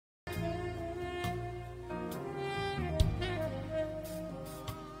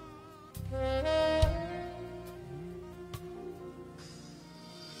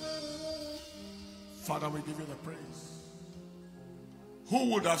Father, we give you the praise.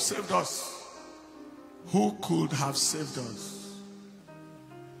 Who would have saved us? Who could have saved us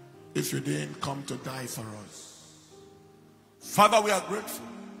if you didn't come to die for us? Father, we are grateful.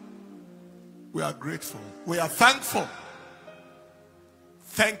 We are grateful. We are thankful.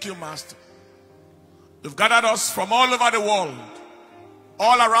 Thank you, Master. You've gathered us from all over the world,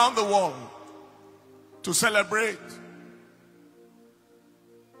 all around the world, to celebrate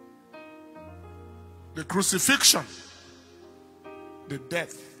the crucifixion, the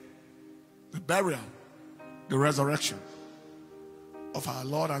death, the burial, the resurrection of our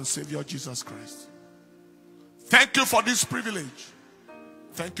Lord and Savior Jesus Christ. Thank you for this privilege.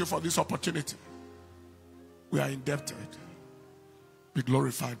 Thank you for this opportunity. We are indebted. Be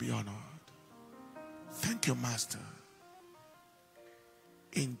glorified, be honored. Thank you, Master.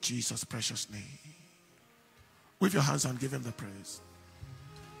 In Jesus' precious name. With your hands and give him the praise.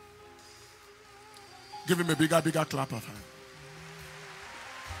 Give him a bigger clap of hands.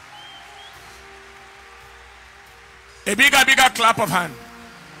 A bigger clap of hand.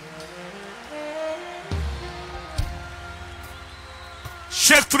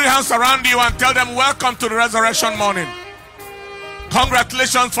 Shake 3 hands around you and tell them, welcome to the resurrection morning.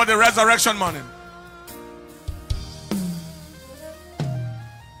 Congratulations for the resurrection morning.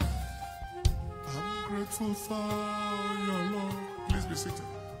 I'm grateful for your love. Please be seated.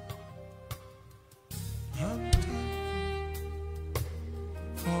 I'm thankful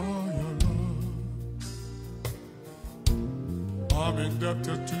for your love. I'm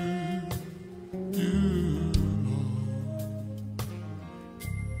indebted to you, Lord,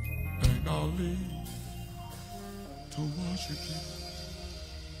 and I'll live to worship you.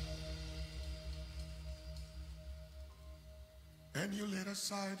 And you laid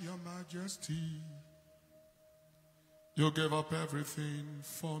aside your majesty. You gave up everything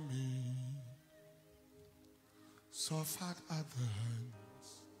for me. Suffered at the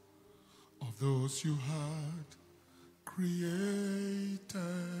hands of those you had created.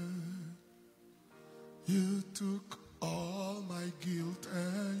 You took all my guilt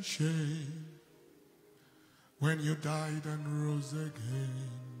and shame when you died and rose again.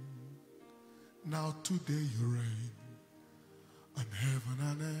 Now today you reign on heaven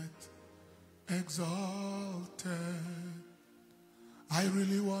and earth exalted. I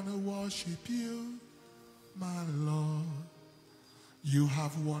really want to worship you, my Lord. You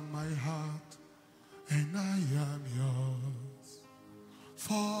have won my heart and I am yours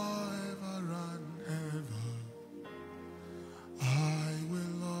forever and ever. I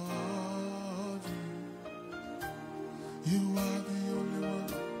will love you. You are the only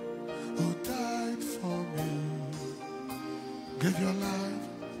one who died for me. Give your life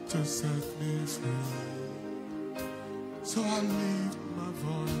to set me free. So I lift my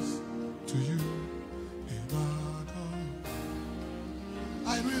voice to you in honor.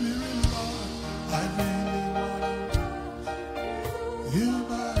 I really want, you,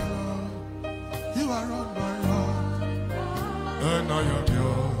 my Lord. You are on my heart, and I am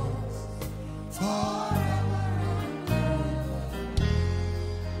yours forever.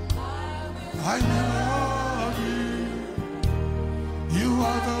 I love you. You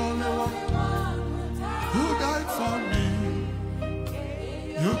are the only one who died for me.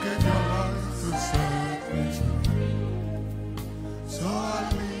 You gave your life to set me free. So I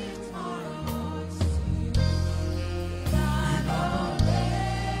lift my voice in honor.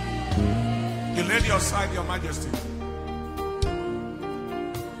 You laid aside your majesty.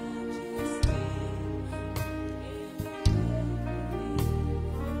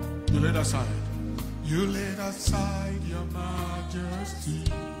 You laid aside. You laid aside your majesty.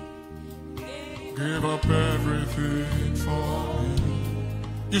 Gave up everything for me.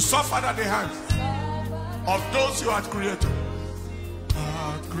 You suffered at the hands of those you had created.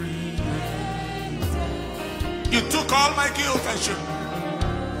 You took all my guilt and shame.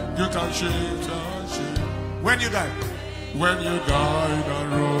 Guilt and shame. When you died. When you died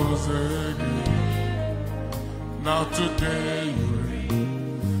and rose again. Now today you reign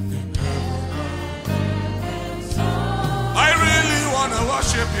in heaven. I really want to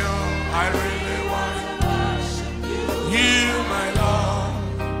worship you. I really want to worship you, my Lord.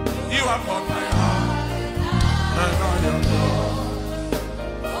 You have won my heart, and I am yours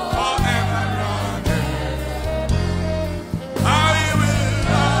forever and ever. I will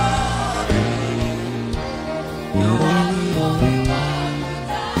love you. You are the only one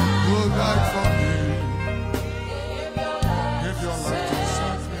who died for me. Give your life to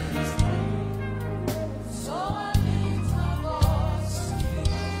set me free. So I lift my voice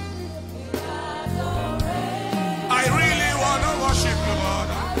in adoration. I really want to worship you, Lord.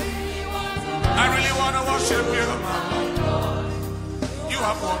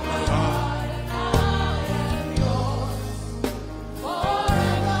 have won my heart.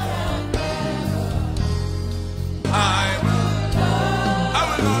 I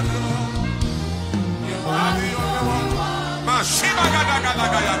will not do. You are the only one. Mashiba gada gada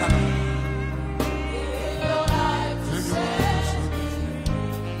gada.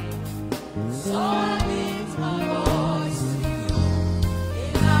 So I lift my voice to you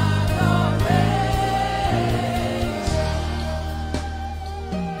in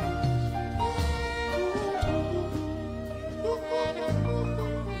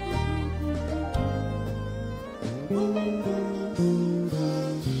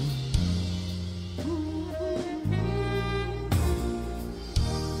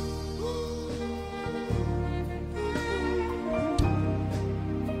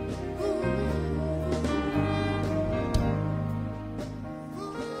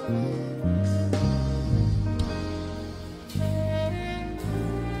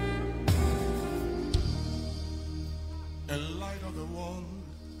Light of the world,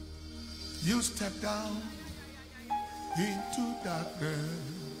 you step down into darkness.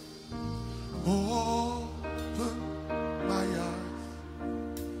 Open my eyes,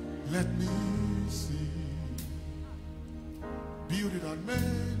 let me see beauty that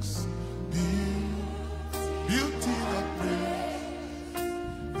makes beauty that makes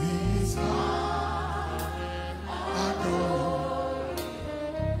these heart adore.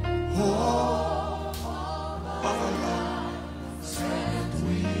 Hope of a love set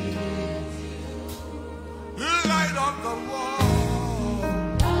with you. Light of the world,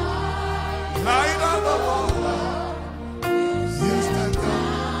 light of the world, you stand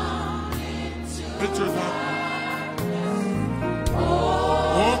down into darkness.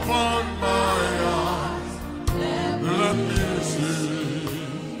 Open my eyes, let me see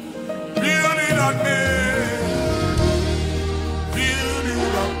beauty that makes, beauty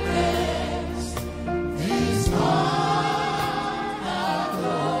that makes these heart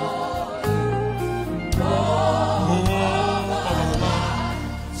adore.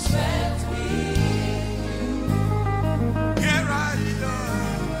 spent with you. Here I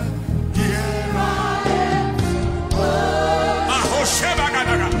am, here I am.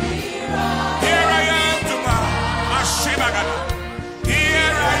 Ahoshebagadaga. Here I am to bow. Ashebagada.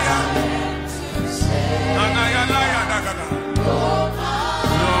 Here I am. Nanayanayanagada.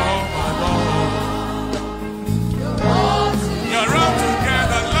 You're my Lord. You're all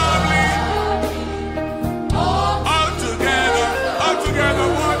together lovely. All together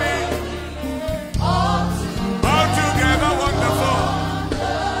worthy. All together wonderful.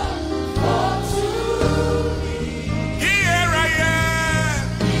 Here I am.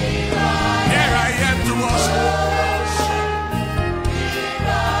 Here I am to worship.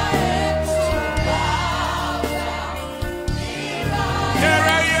 Here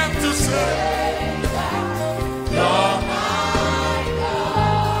I am to say, you're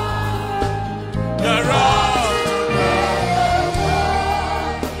you're all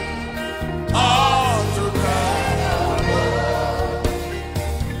together.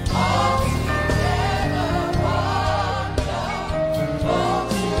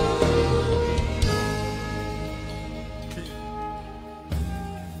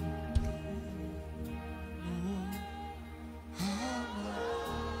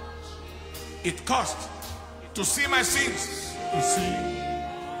 It cost to see my sins, to see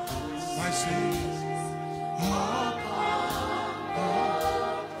my sins.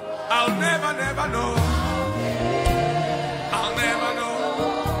 I'll never know. I'll never know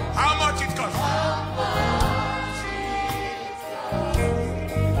how much it cost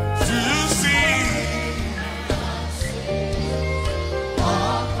to see.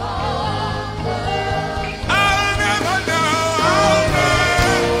 I'll never know.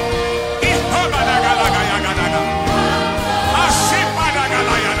 I'll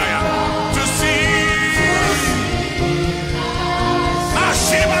to see.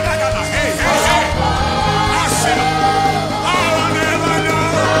 Hey, hey, hey.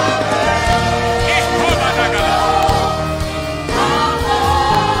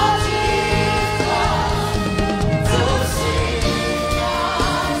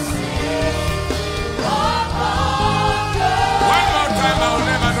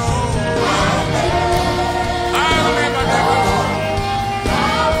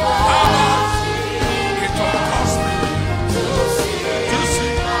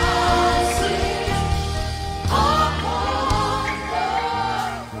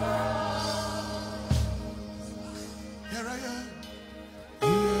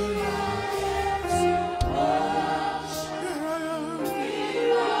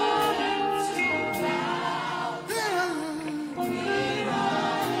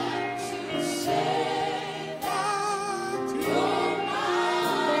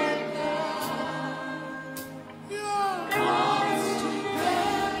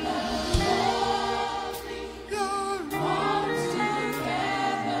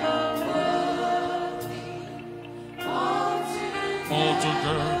 Lift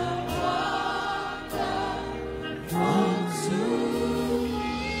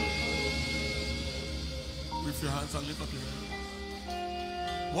your hands and lift up your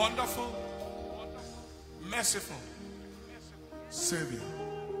hands. Wonderful, merciful Savior,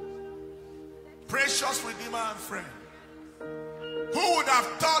 precious Redeemer and friend. Who would have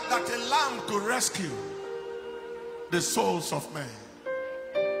thought that a lamb could rescue the souls of men?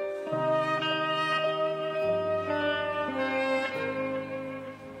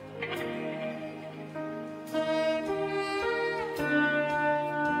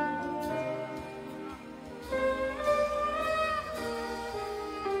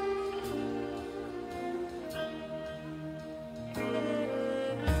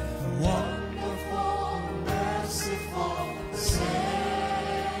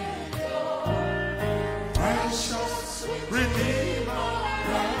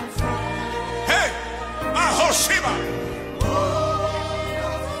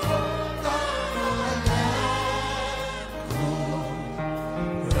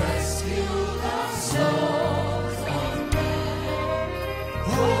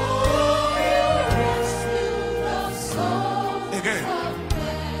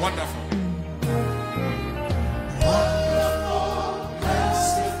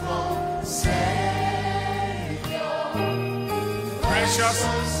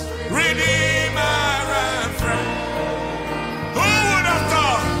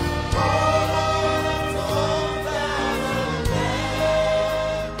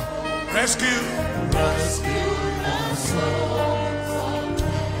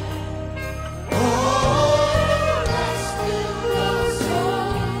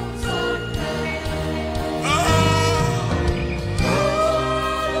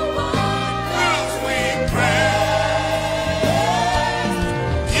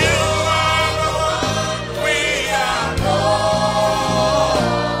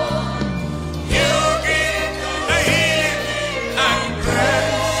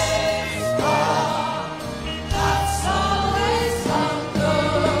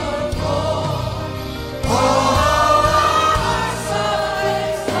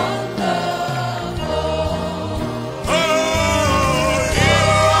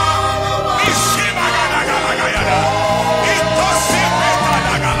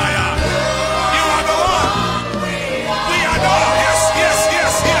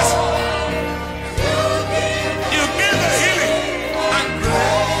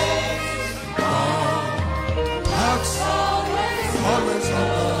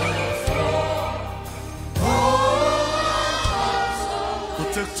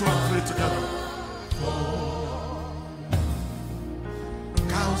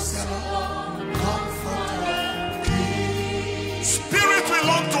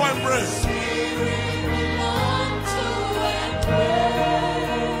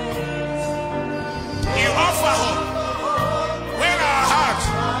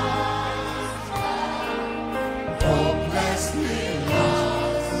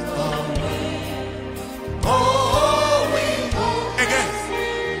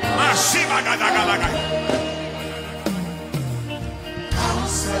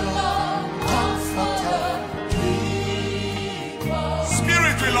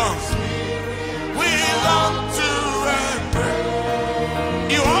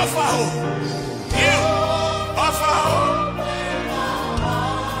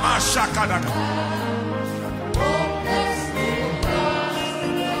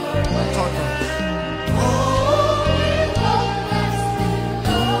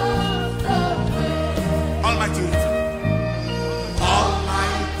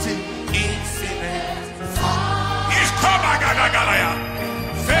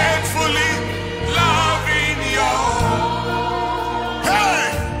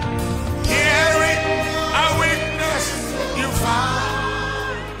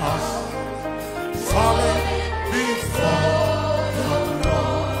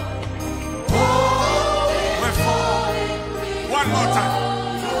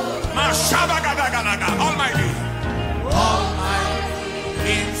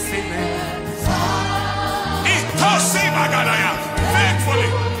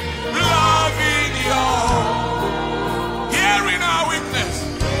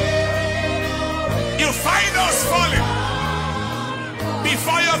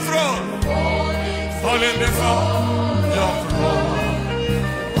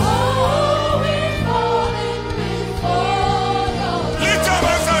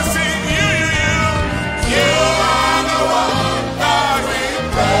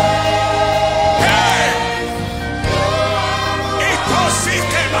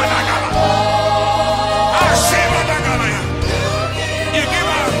 You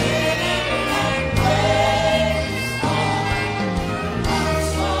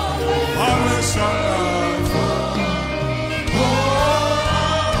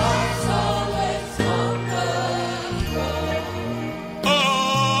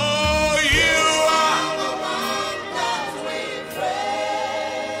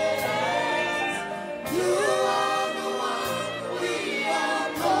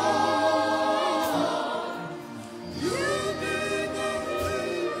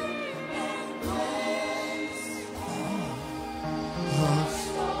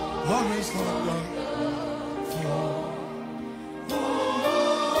is hunger for.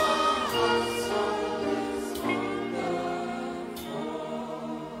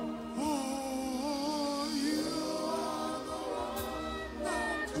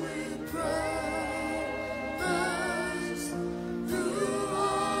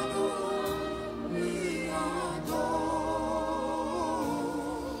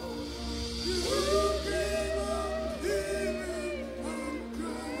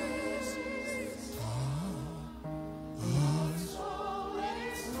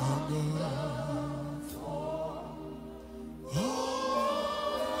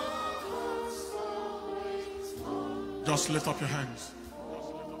 Just lift up your hands.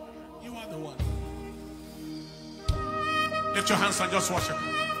 You are the one. Lift your hands and just worship.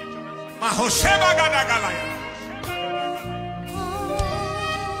 Mahosheba Gadagalaya.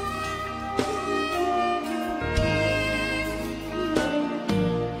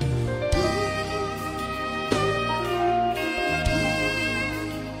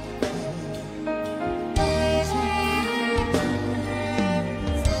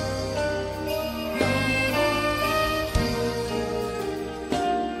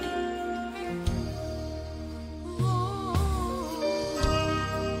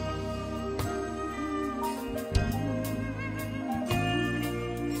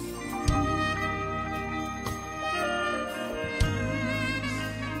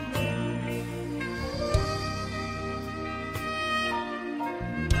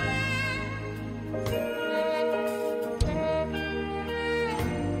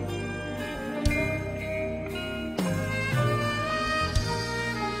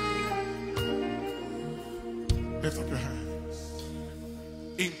 Lift up your hands.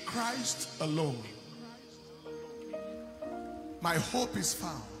 In Christ alone, my hope is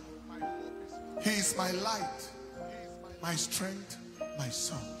found. He is my light, my strength, my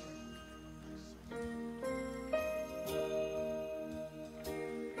song.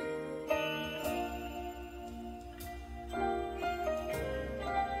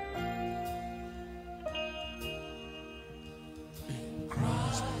 In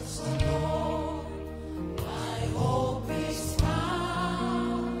Christ alone.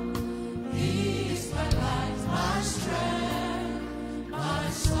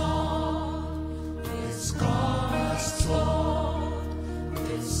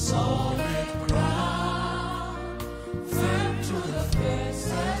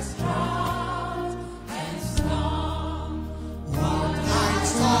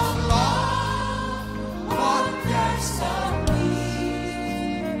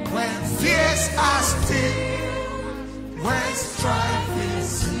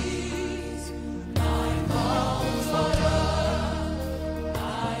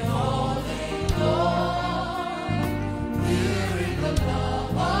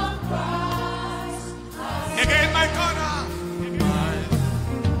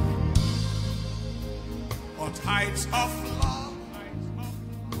 Heights of love,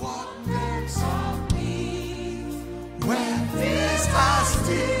 what makes of me when fears are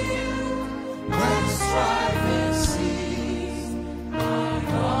still, when striving cease. My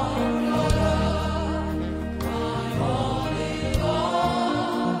all, Lord, my only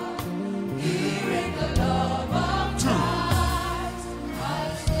Lord, here in the love of Christ I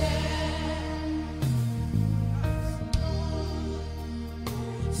stand. Who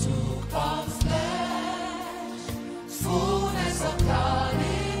took on fullness of God in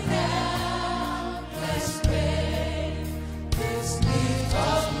helpless pain, this need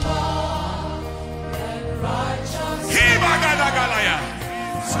of love and righteousness.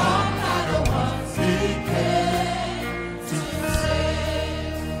 Some are the ones He came to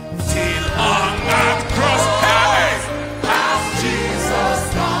save. Till on that cross, as Jesus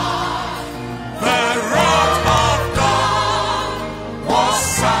died, the wrath of God was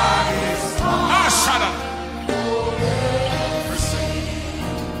satisfied. Ah, shut up.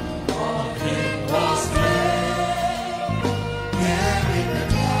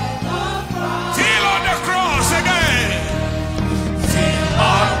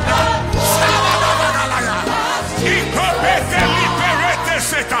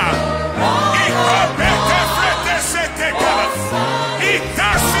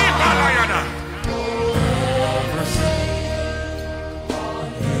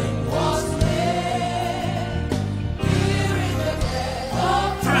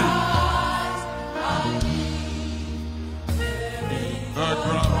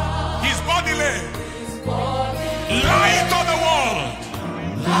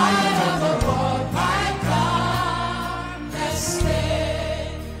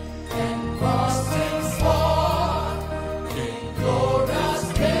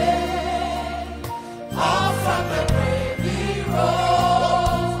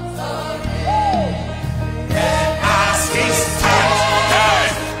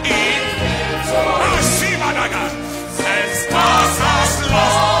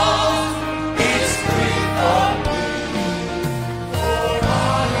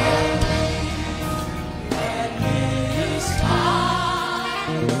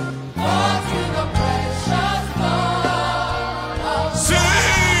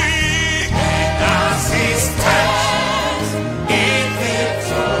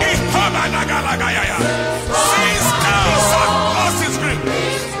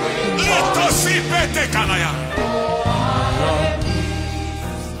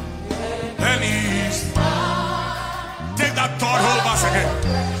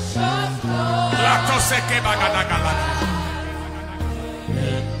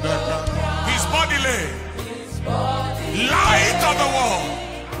 His body lay, light of the world,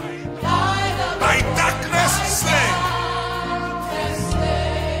 by darkness slain,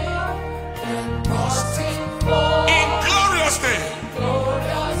 in glorious day,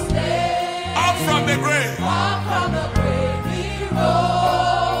 up from the grave,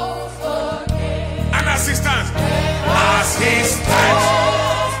 and as he stands,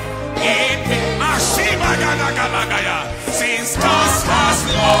 in the since God has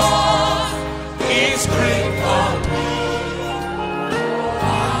lost his grip on me.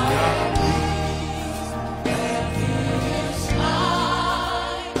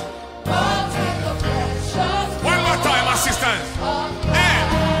 One more time, assistance.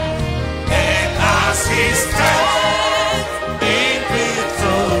 And as he stands in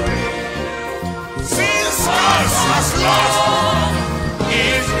victory, since God has lost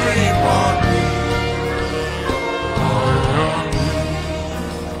his grip on me.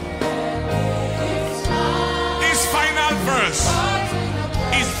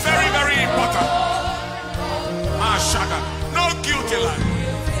 Is very, very important. No guilty life,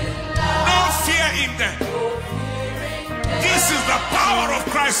 no fear in them. This is the power of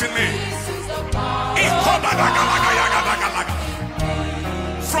Christ in me.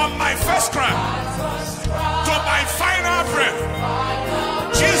 From my first cry to my final breath,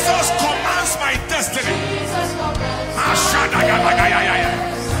 Jesus commands my destiny.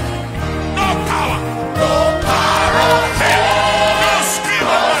 No power, of hell, no scheme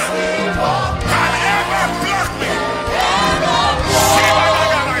of man can ever block me.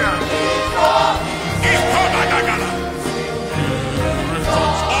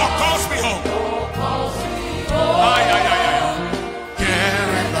 Or calls me home.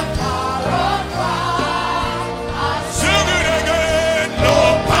 Sing it again. No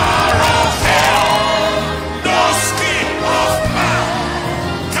power of hell, no scheme of man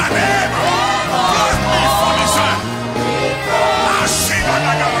can ever block me from his hand.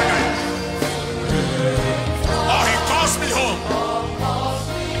 Or he calls me home.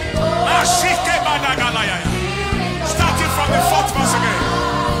 Starting from the 4th verse again.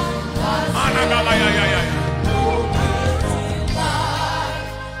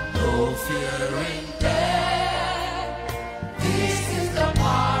 No fear in death. This is the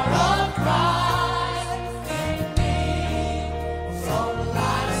power of Christ in me. From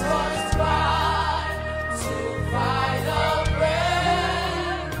life's first cry to final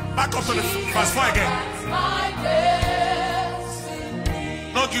breath. Back up to the verse 4 again.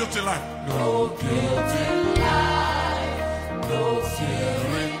 No guilty life. No guilty life. No fear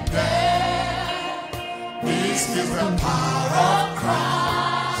in death. This is the power of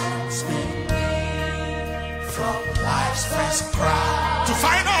Christ in me. From life's first cry to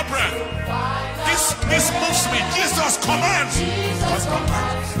final breath. This moves me. Jesus commands. Jesus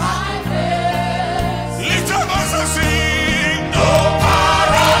commands my best. Little voices sing. No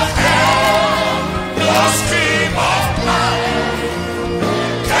power of hell. No scheme of man.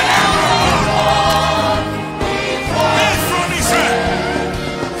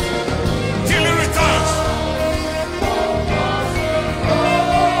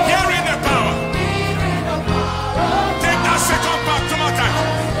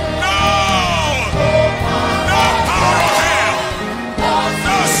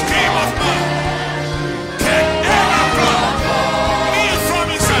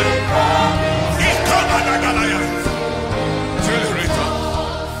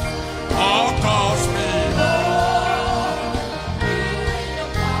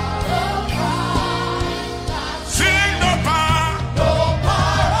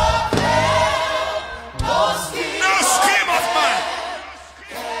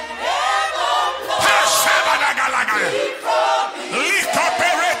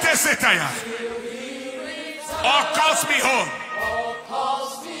 Or calls me home.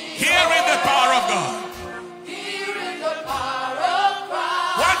 Hearing the power of God.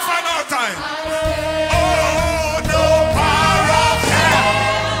 One final time. Oh, no power of hell.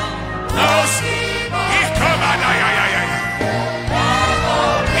 No scheme.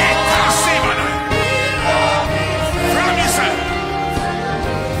 From his hand.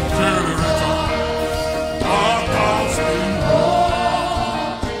 Or calls me home.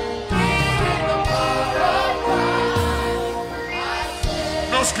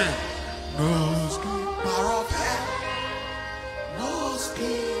 No scheme. No scheme. Power of hell. No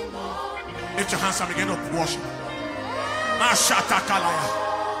scheme. Lift your hands and begin to worship. Mashatakalaya.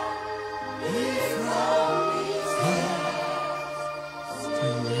 He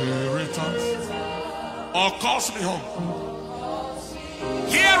returns. Or calls me home.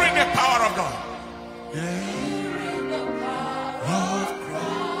 Hearing the power of God.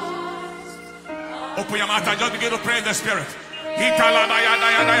 Open your mouth and just begin to pray in the spirit.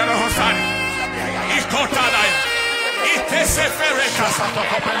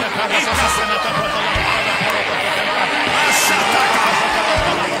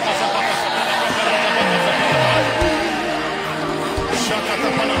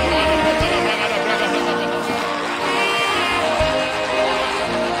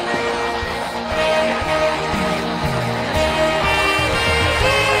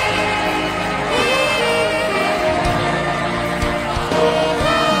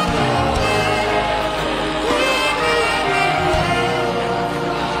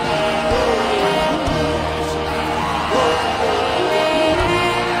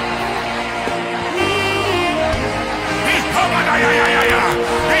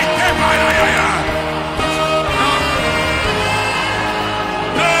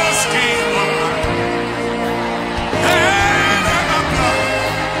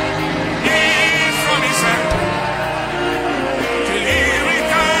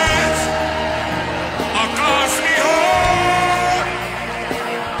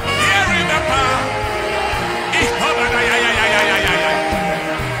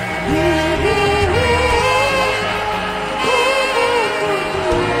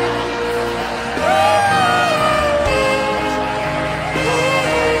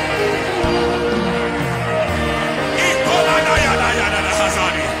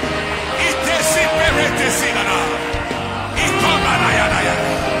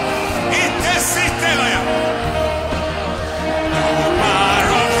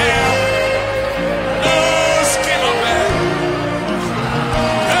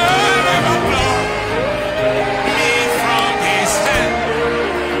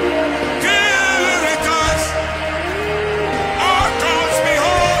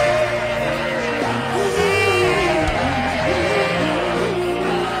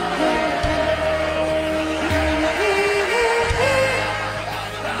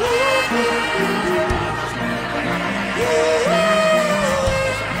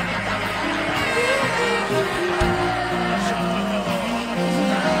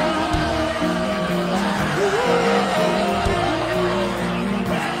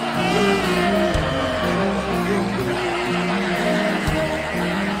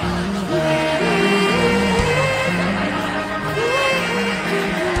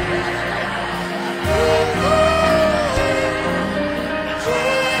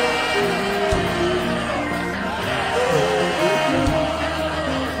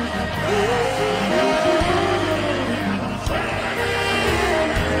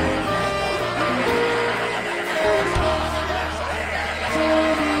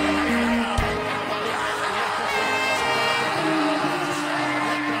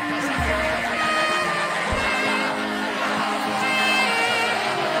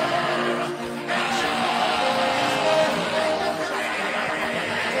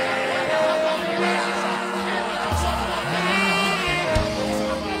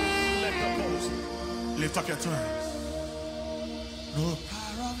 Lift up your tongues. No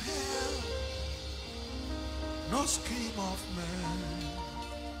power of hell, no scheme of man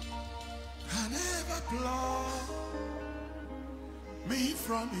can ever pluck me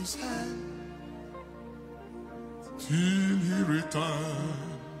from his hand till he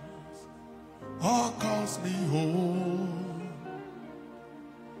returns or calls me home.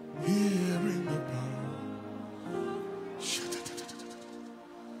 Here in the power.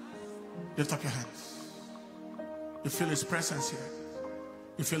 Lift up your hands. You feel his presence here.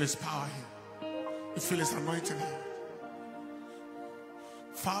 You feel his power here. You feel his anointing here.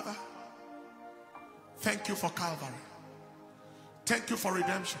 Father, thank you for Calvary. Thank you for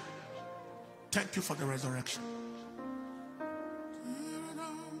redemption. Thank you for the resurrection.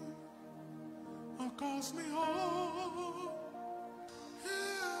 Calls me home.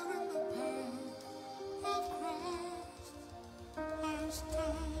 Here in the power of Christ I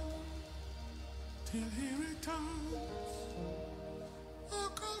stand till he returns.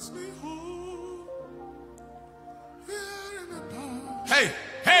 Calls me home. Here in the power. Hey,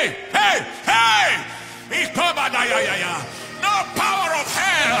 hey, hey, hey! No power of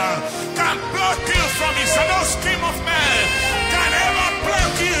hell can pluck you from his hand. No scheme of man can ever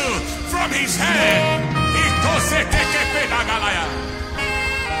pluck you from his hand.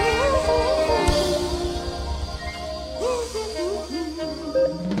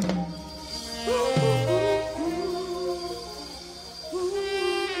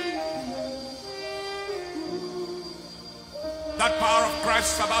 That power of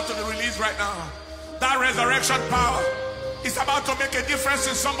Christ is about to be released right now. That resurrection power. It's about to make a difference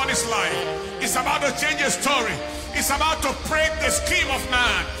in somebody's life. It's about to change a story. It's about to break the scheme of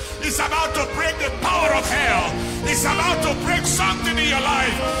man. It's about to break the power of hell. It's about to break something in your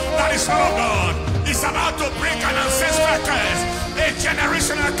life that is not of God. It's about to break an ancestral curse, a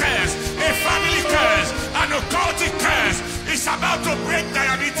generational curse, a family curse, an occultic curse. It's about to break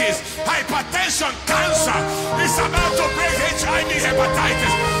diabetes, hypertension, cancer. It's about to break HIV,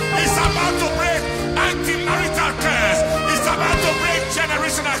 hepatitis. It's about to break anti-marital curse. It's about to break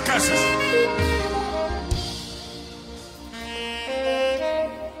generational curses.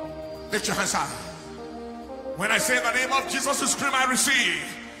 Lift your hands high. When I say the name of Jesus, you scream, I receive.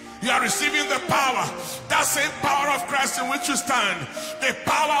 You are receiving the power, that same power of Christ in which you stand, the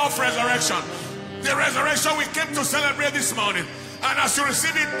power of resurrection. The resurrection we came to celebrate this morning. And as you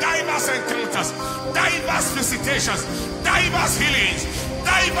receive it, diverse encounters, diverse visitations, diverse healings,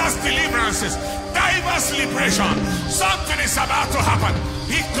 diverse deliverances, diverse liberation. Something is about to happen.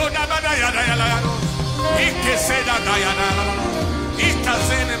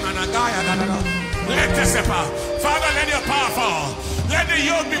 Let us Father, let your power fall. Let the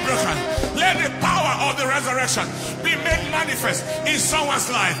yoke be broken. Let the power of the resurrection be made manifest in someone's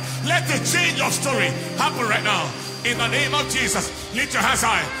life. Let the change of story happen right now. In the name of Jesus, lift your hands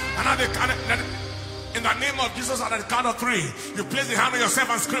high. In the name of Jesus, at the count of 3, you place the hand on yourself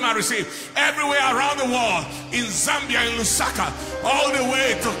and scream, I receive. Everywhere around the world, in Zambia, in Lusaka, all the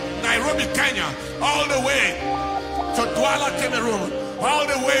way to Nairobi, Kenya, all the way to Douala, Cameroon, all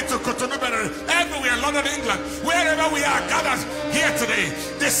the way to Cotonou, Benin, everywhere, London, England, wherever we are gathered here today,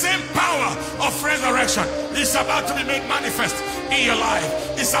 the same power of resurrection is about to be made manifest in your life.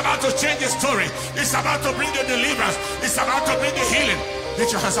 It's about to change the story. It's about to bring the deliverance. It's about to bring the healing.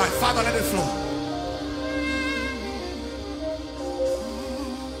 Lift your hands high. Father, let it flow.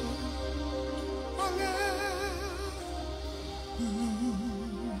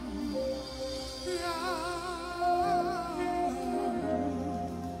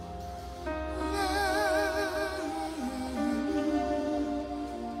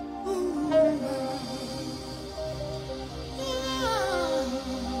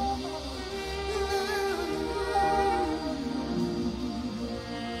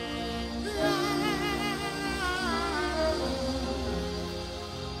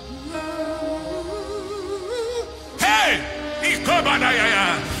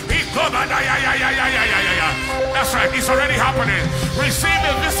 That's right, it's already happening. Receive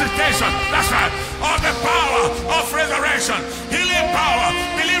the visitation. That's right. Of the power of resurrection, healing power,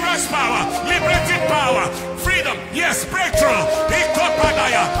 deliverance power, liberating power, freedom, yes, breakthrough.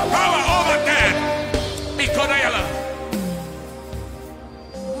 Power over death.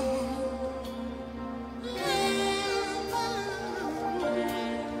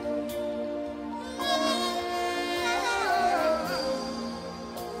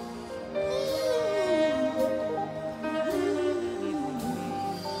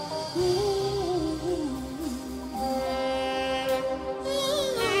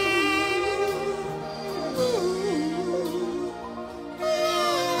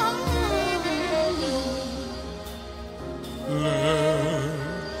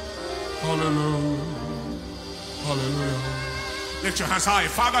 Lift your hands high.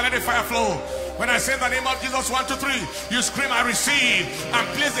 Father, let the fire flow. When I say the name of Jesus, 1, 2, 3, you scream, I receive, and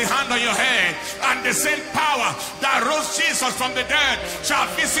place the hand on your head. And the same power that rose Jesus from the dead shall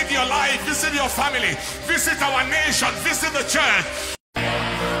visit your life, visit your family, visit our nation, visit the church.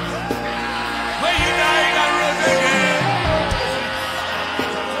 When you died and rose again,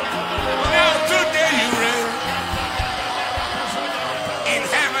 now today you reign in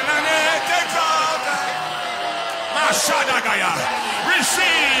heaven and earth exalted.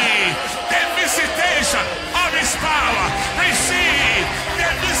 Receive the visitation of his power. Receive the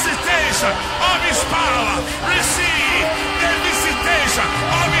visitation of his power. Receive the visitation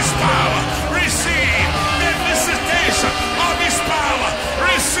of his power. Receive the visitation of his power.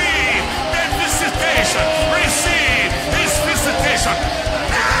 Receive the visitation. Receive his visitation.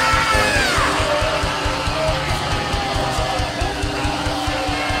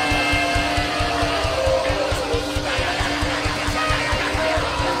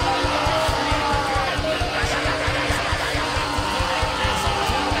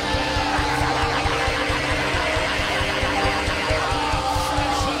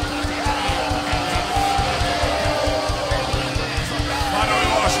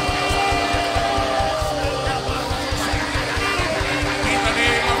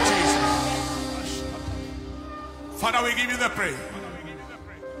 Father, we give you the praise.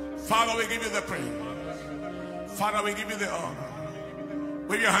 Father, we give you the praise. Father, we give you the honor.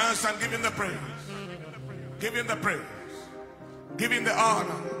 With your hands and give him the praise. Give him the praise. Give him the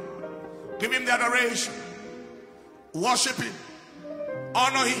honor. Give him the adoration. Worship him.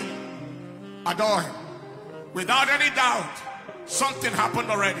 Honor him. Adore him. Without any doubt, something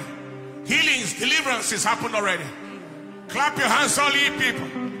happened already. Healings, deliverances happened already. Clap your hands, all ye people.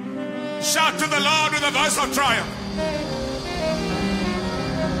 Shout to the Lord with a voice of triumph.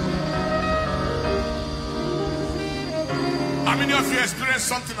 How many of you experienced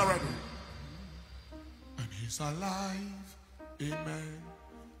something already? And he's alive. Amen.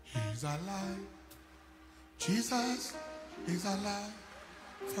 He's alive. Jesus is alive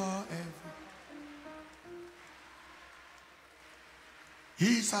forever.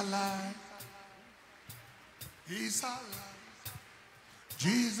 He's alive. He's alive.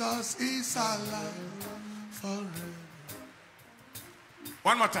 Jesus is alive forever.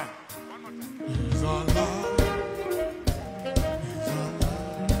 One more time. He's alive. He's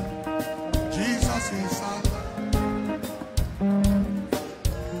alive. Jesus is alive.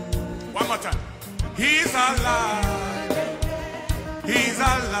 One more time. He's alive. He's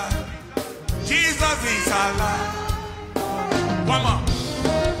alive. Jesus is alive. One more.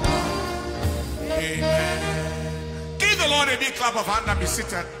 Amen. Give the Lord a big clap of hand and be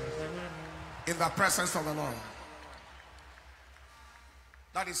seated in the presence of the Lord.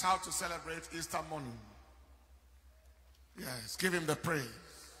 That is how to celebrate Easter morning. Yes, give him the praise.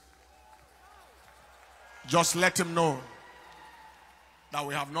 Just let him know that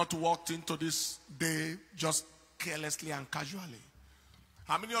we have not walked into this day just carelessly and casually.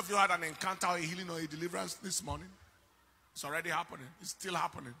 How many of you had an encounter or a healing or a deliverance this morning? It's already happening. It's still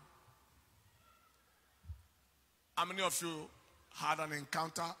happening. How many of you had an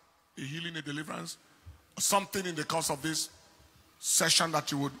encounter, a healing, a deliverance, something in the course of this session that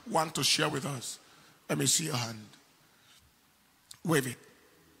you would want to share with us? Let me see your hand. Wave it.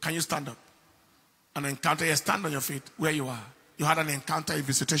 Can you stand up? An encounter. Yes, stand on your feet where you are. You had an encounter, a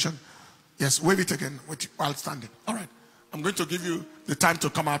visitation. Yes, wave it again while standing. All right. I'm going to give you the time to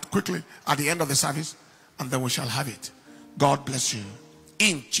come out quickly at the end of the service, and then we shall have it. God bless you.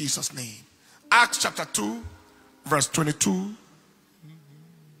 In Jesus' name. Acts chapter 2, verse 22.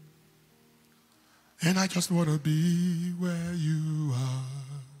 And I just want to be where you are,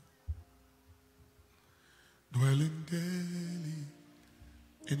 dwelling daily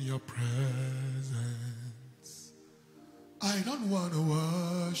in your presence. I don't want to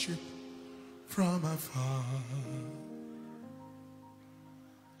worship from afar.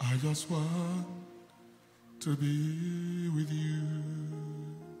 I just want to be with you.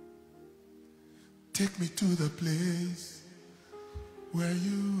 Take me to the place where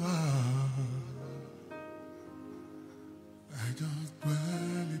you are. I just dwell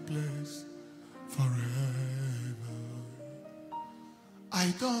in place forever.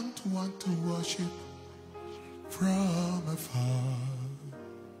 I don't want to worship from afar.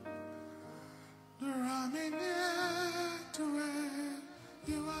 Draw me near to where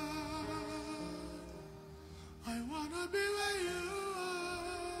you are. I want to be where you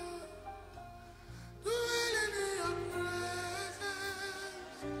are. Dwelling in your presence.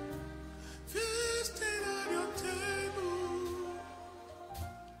 Feasting at your table.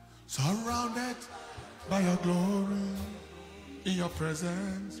 Surrounded by your glory. In your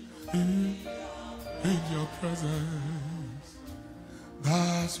presence. In your presence.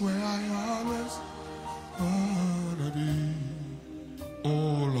 That's where I always wanna be.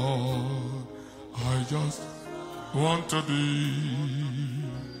 Oh Lord, I just want to be.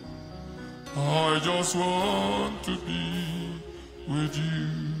 I just want to be with you.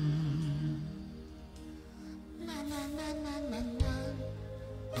 Na, na, na, na, na, na.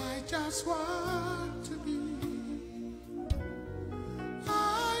 I just want to be.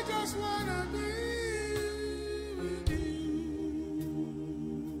 I just want to be with you.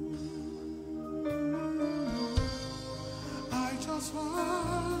 I just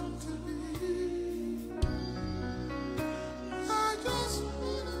want to be. I just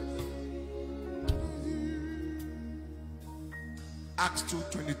want to be with you. Acts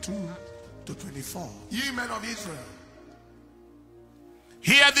 2:22-24. Ye men of Israel,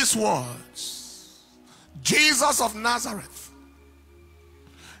 hear these words. Jesus of Nazareth,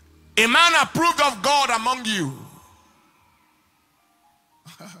 a man approved of God among you.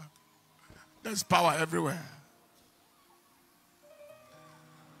 There's power everywhere.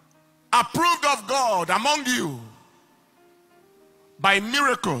 Approved of God among you by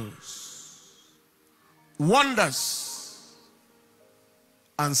miracles, wonders,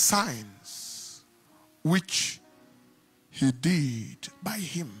 and signs which he did by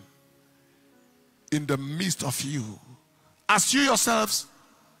him in the midst of you, as you yourselves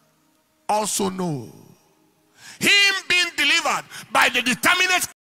also know. Him being delivered by the determinate